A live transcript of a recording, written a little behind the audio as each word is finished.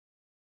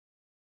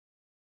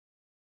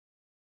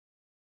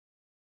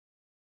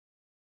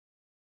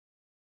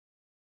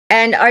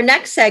And our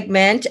next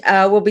segment,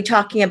 we'll be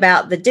talking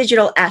about the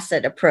digital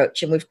asset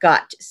approach. And we've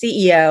got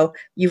CEO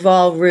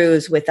Yuval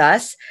Rooz with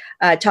us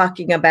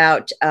talking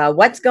about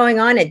what's going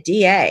on at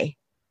DA.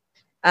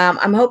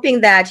 I'm hoping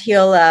that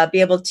he'll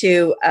be able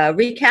to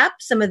recap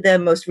some of the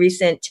most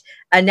recent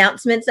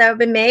announcements that have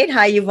been made.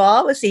 Hi,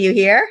 Yuval. We'll see you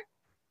here.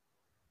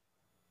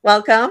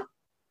 Welcome.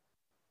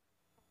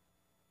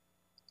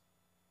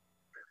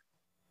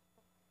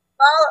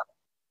 Well,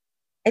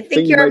 I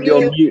think you're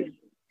on mute.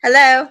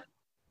 Hello.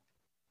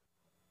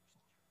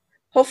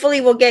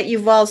 Hopefully we'll get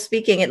Yuval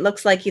speaking. It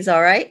looks like he's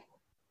all right.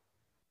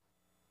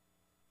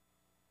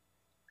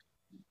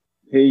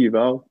 Hey,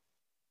 Yuval.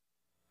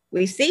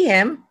 We see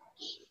him.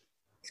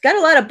 He's got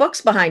a lot of books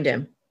behind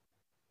him.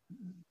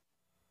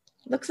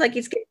 Looks like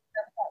he's getting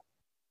stuff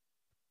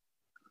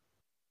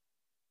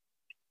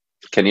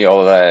up. Can you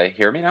all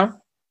hear me now?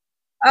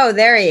 Oh,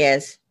 there he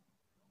is.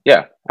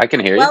 Yeah, I can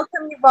hear you.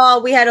 Welcome,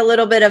 Yuval. We had a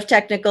little bit of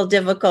technical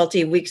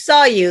difficulty. We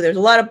saw you. There's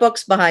a lot of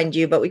books behind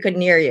you, but we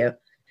couldn't hear you.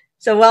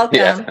 So welcome.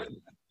 Yeah.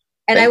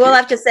 And I will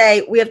have to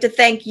say, we have to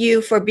thank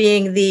you for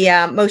being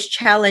the most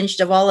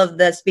challenged of all of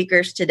the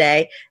speakers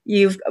today.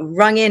 You've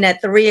rung in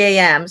at 3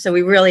 a.m., so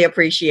we really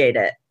appreciate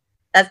it.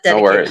 That's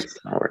dedication.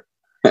 No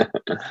worries.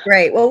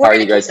 Great. Well, we're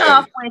going to kick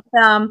off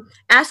with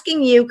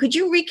asking you, could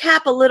you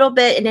recap a little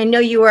bit? And I know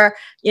you are,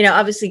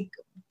 obviously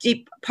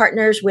deep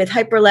partners with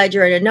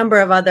Hyperledger and a number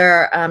of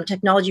other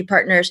technology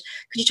partners.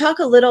 Could you talk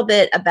a little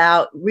bit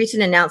about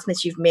recent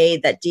announcements you've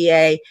made that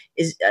DA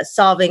is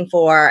solving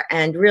for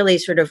and really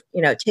sort of,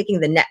 taking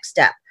the next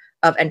step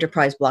of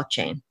enterprise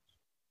blockchain?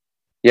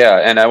 Yeah,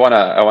 and I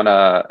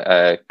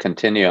wanna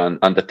continue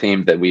on the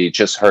theme that we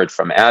just heard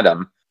from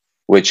Adam,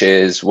 which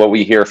is what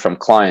we hear from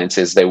clients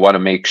is they want to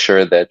make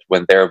sure that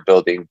when they're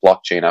building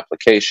blockchain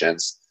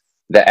applications,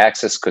 the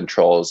access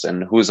controls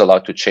and who's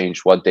allowed to change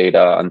what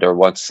data under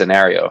what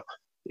scenario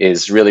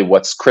is really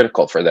what's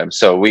critical for them.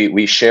 So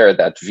we share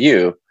that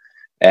view,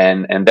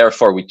 and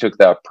therefore we took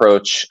the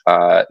approach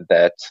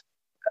that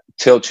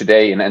till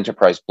today in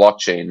enterprise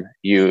blockchain,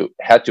 you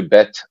had to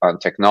bet on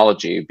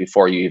technology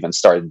before you even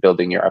started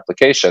building your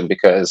application,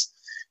 because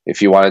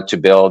if you wanted to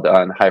build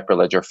on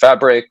Hyperledger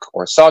Fabric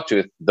or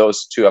Sawtooth,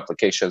 those two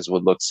applications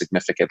would look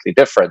significantly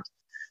different.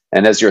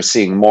 And as you're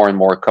seeing more and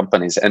more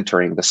companies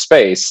entering the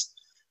space,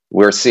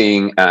 we're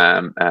seeing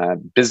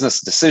business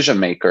decision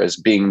makers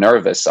being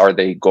nervous. Are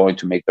they going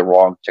to make the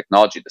wrong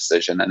technology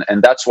decision?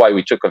 And that's why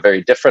we took a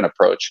very different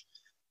approach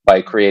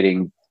by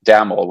creating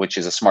DAML, which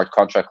is a smart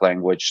contract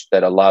language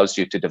that allows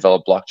you to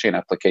develop blockchain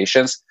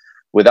applications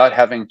without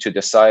having to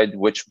decide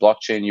which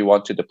blockchain you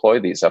want to deploy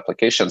these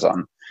applications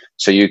on.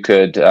 So you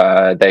could,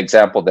 the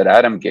example that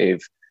Adam gave,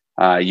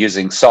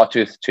 using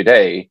Sawtooth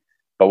today,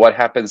 but what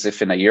happens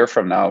if in a year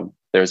from now,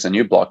 there's a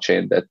new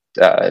blockchain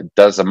that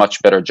does a much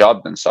better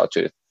job than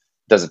Sawtooth?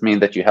 Does it mean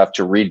that you have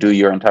to redo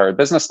your entire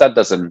business? That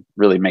doesn't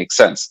really make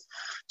sense.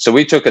 So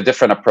we took a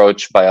different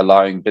approach by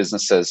allowing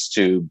businesses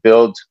to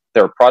build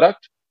their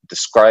product,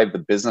 describe the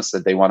business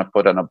that they want to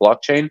put on a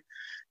blockchain,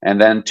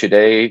 and then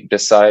today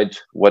decide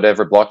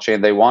whatever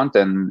blockchain they want.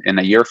 And in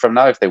a year from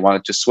now, if they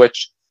wanted to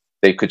switch,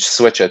 they could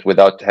switch it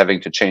without having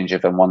to change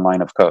even one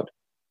line of code.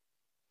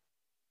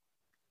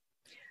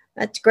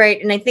 That's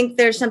great. And I think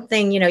there's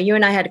something, you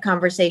and I had a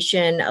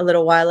conversation a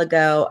little while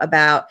ago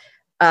about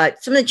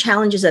some of the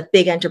challenges that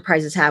big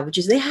enterprises have, which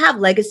is they have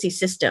legacy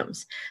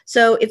systems.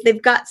 So if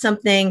they've got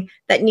something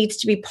that needs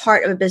to be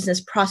part of a business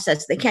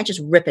process, they can't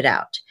just rip it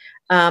out.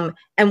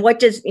 And what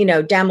does,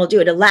 DAML do?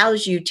 It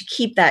allows you to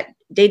keep that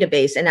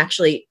database and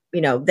actually,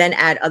 then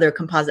add other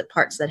composite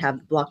parts that have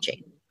the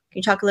blockchain. Can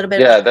you talk a little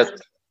bit about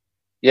that?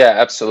 Yeah,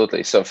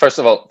 absolutely. So first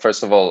of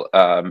all,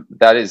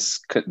 that is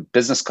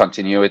business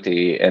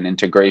continuity and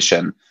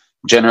integration,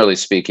 generally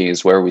speaking,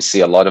 is where we see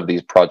a lot of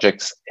these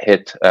projects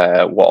hit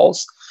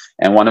walls.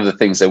 And one of the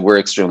things that we're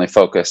extremely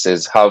focused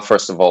is how,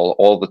 first of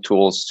all the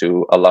tools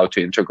to allow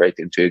to integrate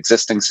into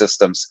existing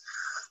systems.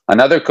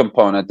 Another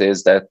component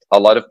is that a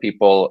lot of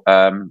people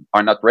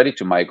are not ready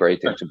to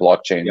migrate into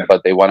blockchain,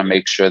 but they want to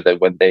make sure that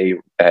when they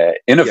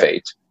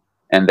innovate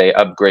and they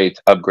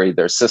upgrade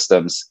their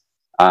systems,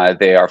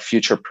 they are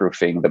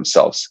future-proofing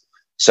themselves.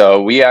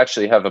 So we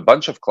actually have a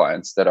bunch of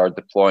clients that are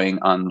deploying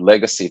on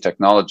legacy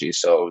technology,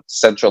 so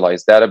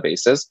centralized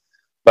databases,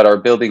 but are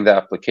building the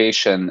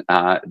application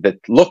that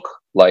look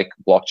like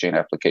blockchain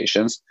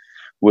applications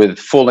with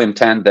full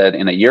intent that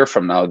in a year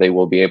from now, they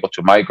will be able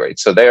to migrate.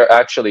 So they're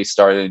actually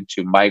starting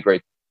to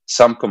migrate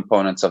some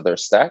components of their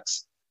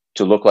stacks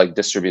to look like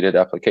distributed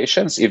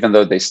applications, even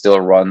though they still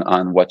run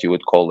on what you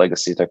would call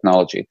legacy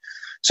technology.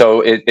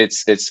 So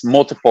it's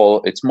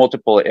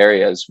multiple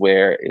areas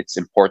where it's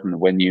important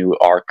when you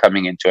are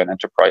coming into an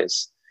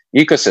enterprise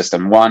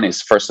ecosystem. One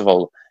is, first of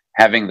all,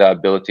 having the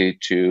ability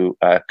to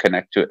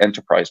connect to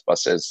enterprise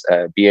buses,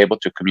 be able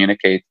to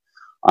communicate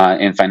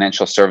in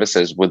financial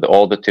services with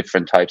all the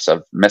different types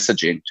of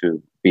messaging to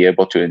be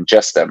able to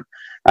ingest them.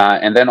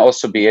 And then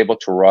also be able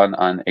to run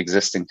on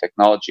existing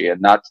technology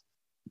and not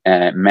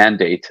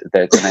mandate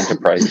that an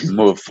enterprise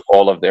move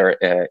all of their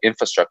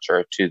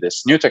infrastructure to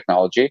this new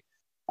technology,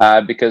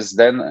 because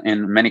then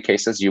in many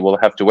cases you will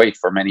have to wait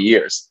for many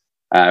years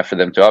for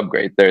them to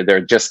upgrade.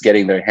 They're just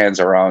getting their hands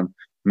around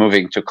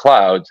moving to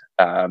cloud.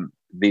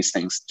 These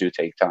things do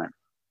take time.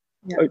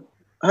 Yeah.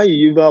 Hi,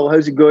 Yuval.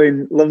 How's it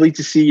going? Lovely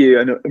to see you.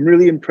 And I'm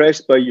really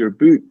impressed by your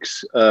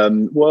books.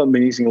 What an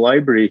amazing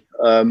library.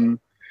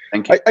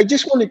 Thank you. I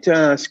just wanted to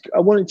ask. I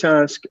wanted to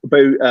ask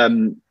about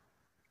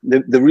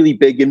the really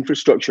big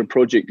infrastructure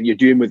project that you're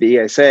doing with the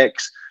ASX,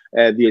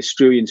 the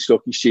Australian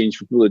Stock Exchange.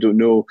 For people that don't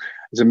know,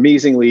 it's an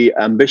amazingly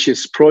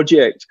ambitious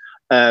project.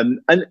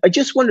 And I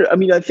just wonder. I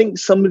mean, I think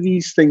some of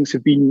these things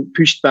have been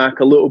pushed back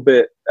a little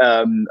bit.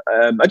 I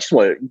just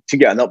wanted to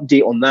get an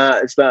update on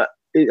that.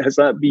 Has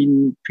that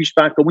been pushed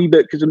back a wee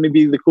bit because of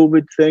maybe the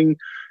COVID thing?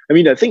 I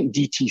mean, I think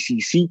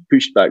DTCC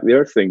pushed back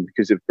their thing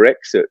because of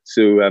Brexit.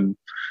 So,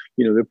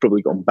 they've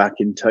probably gone back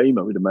in time,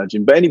 I would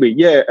imagine. But anyway,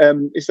 yeah,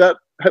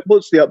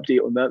 what's the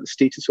update on that, the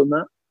status on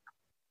that?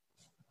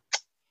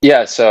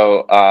 Yeah,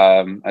 so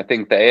I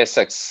think the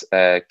ASX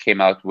came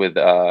out with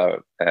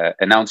an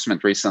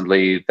announcement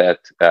recently that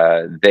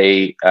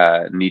they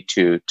need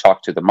to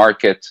talk to the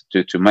market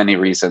due to many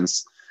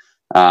reasons.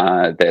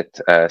 That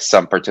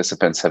some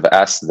participants have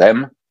asked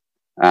them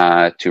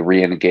to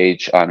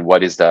re-engage on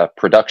what is the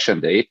production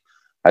date.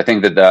 I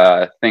think that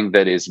the thing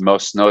that is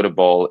most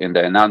notable in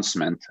the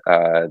announcement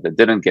that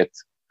didn't get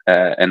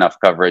enough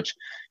coverage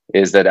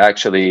is that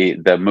actually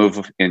the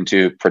move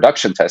into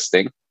production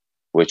testing,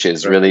 which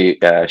is really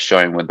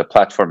showing when the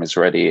platform is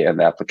ready and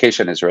the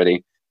application is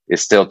ready,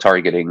 is still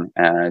targeting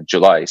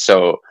July.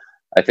 So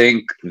I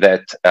think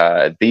that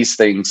these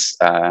things,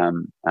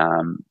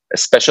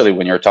 especially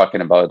when you're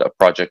talking about a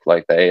project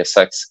like the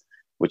ASX,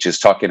 which is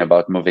talking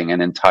about moving an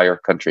entire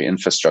country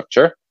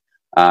infrastructure,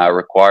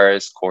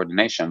 requires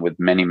coordination with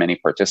many, many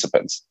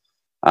participants.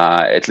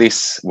 At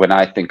least when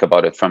I think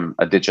about it from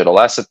a digital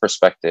asset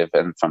perspective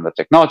and from the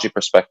technology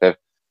perspective,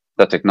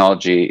 the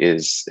technology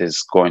is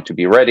going to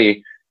be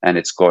ready and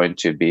it's going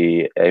to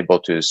be able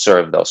to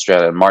serve the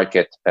Australian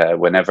market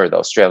whenever the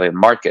Australian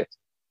market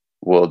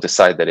will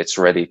decide that it's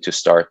ready to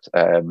start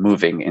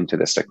moving into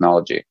this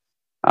technology.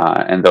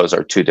 And those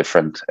are two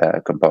different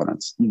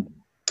components.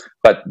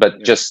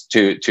 But just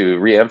to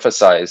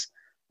re-emphasize,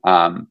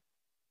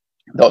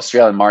 the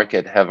Australian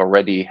market have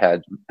already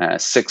had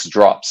 6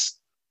 drops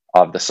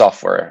of the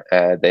software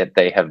that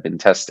they have been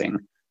testing.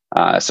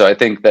 So I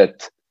think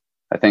that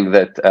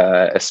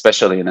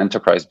especially in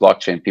enterprise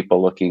blockchain,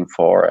 people looking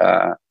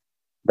for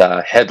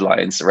the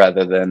headlines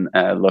rather than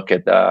look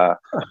at the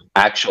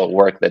actual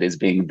work that is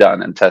being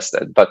done and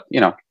tested. But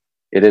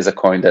it is a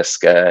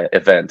CoinDesk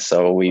event,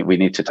 so we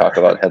need to talk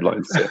about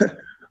headlines too.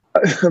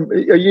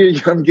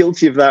 I'm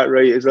guilty of that,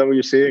 right? Is that what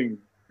you're saying?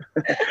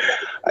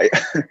 If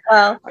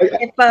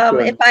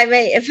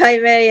I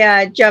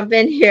may jump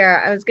in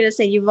here, I was going to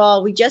say,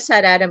 Yuval, we just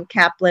had Adam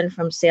Kaplan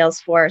from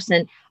Salesforce,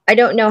 and I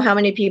don't know how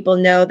many people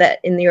know that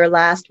in your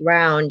last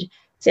round,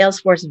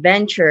 Salesforce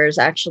Ventures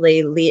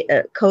actually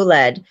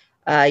co-led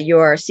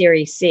your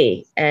Series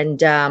C,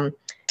 and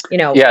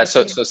Yeah,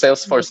 so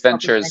Salesforce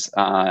Ventures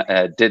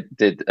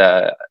did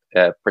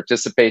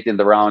participate in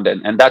the round,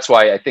 and that's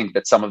why I think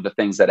that some of the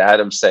things that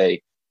Adam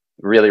say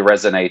really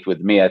resonate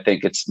with me. I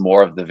think it's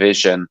more of the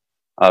vision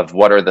of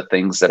what are the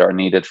things that are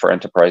needed for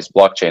enterprise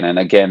blockchain. And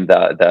again,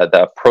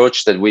 the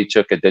approach that we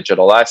took at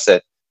Digital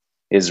Asset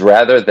is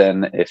rather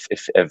than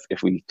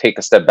if we take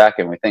a step back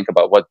and we think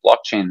about what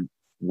blockchain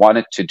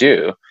wanted to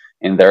do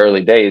in the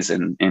early days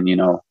in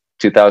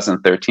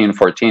 2013,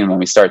 14, when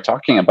we started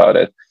talking about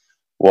it,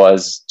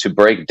 was to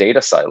break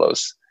data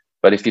silos.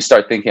 But if you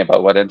start thinking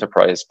about what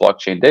enterprise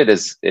blockchain did,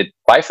 is it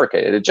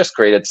bifurcated. It just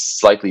created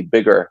slightly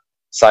bigger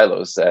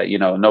silos.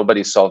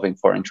 Nobody's solving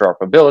for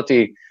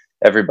interoperability.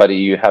 Everybody,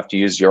 you have to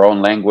use your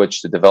own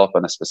language to develop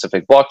on a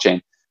specific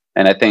blockchain.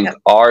 And I think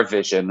our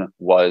vision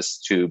was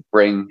to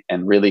bring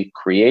and really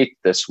create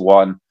this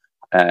one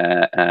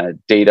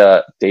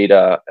data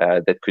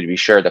that could be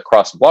shared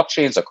across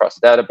blockchains, across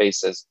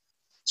databases.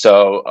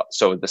 So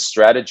the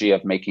strategy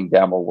of making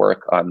DAMO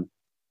work on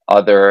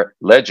other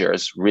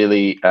ledgers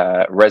really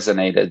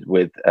resonated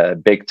with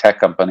big tech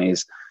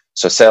companies.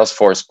 So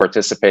Salesforce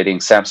participating,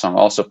 Samsung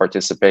also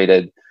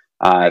participated.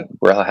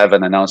 We'll have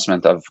an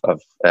announcement of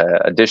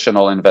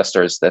additional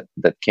investors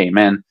that came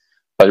in.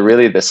 But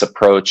really this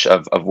approach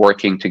of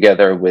working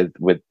together with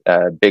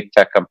big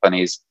tech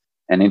companies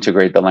and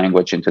integrate the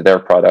language into their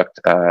product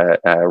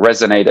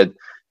resonated.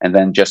 And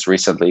then just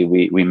recently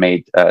we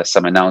made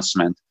some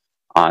announcement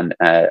on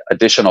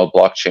additional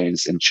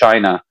blockchains in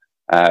China,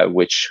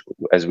 which,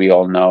 as we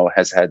all know,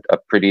 has had a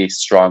pretty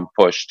strong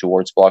push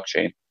towards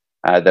blockchain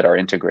that are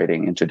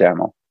integrating into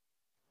DAMO.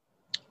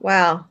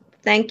 Wow.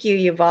 Thank you,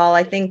 Yuval.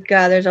 I think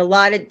there's a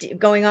lot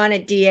going on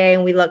at DA,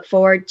 and we look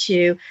forward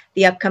to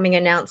the upcoming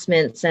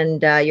announcements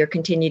and your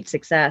continued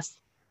success.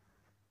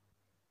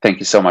 Thank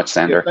you so much,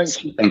 Sandra. Yeah,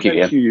 thank you. Thank you,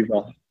 Ian. Thank you,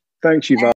 Yuval. Thanks, Yuval.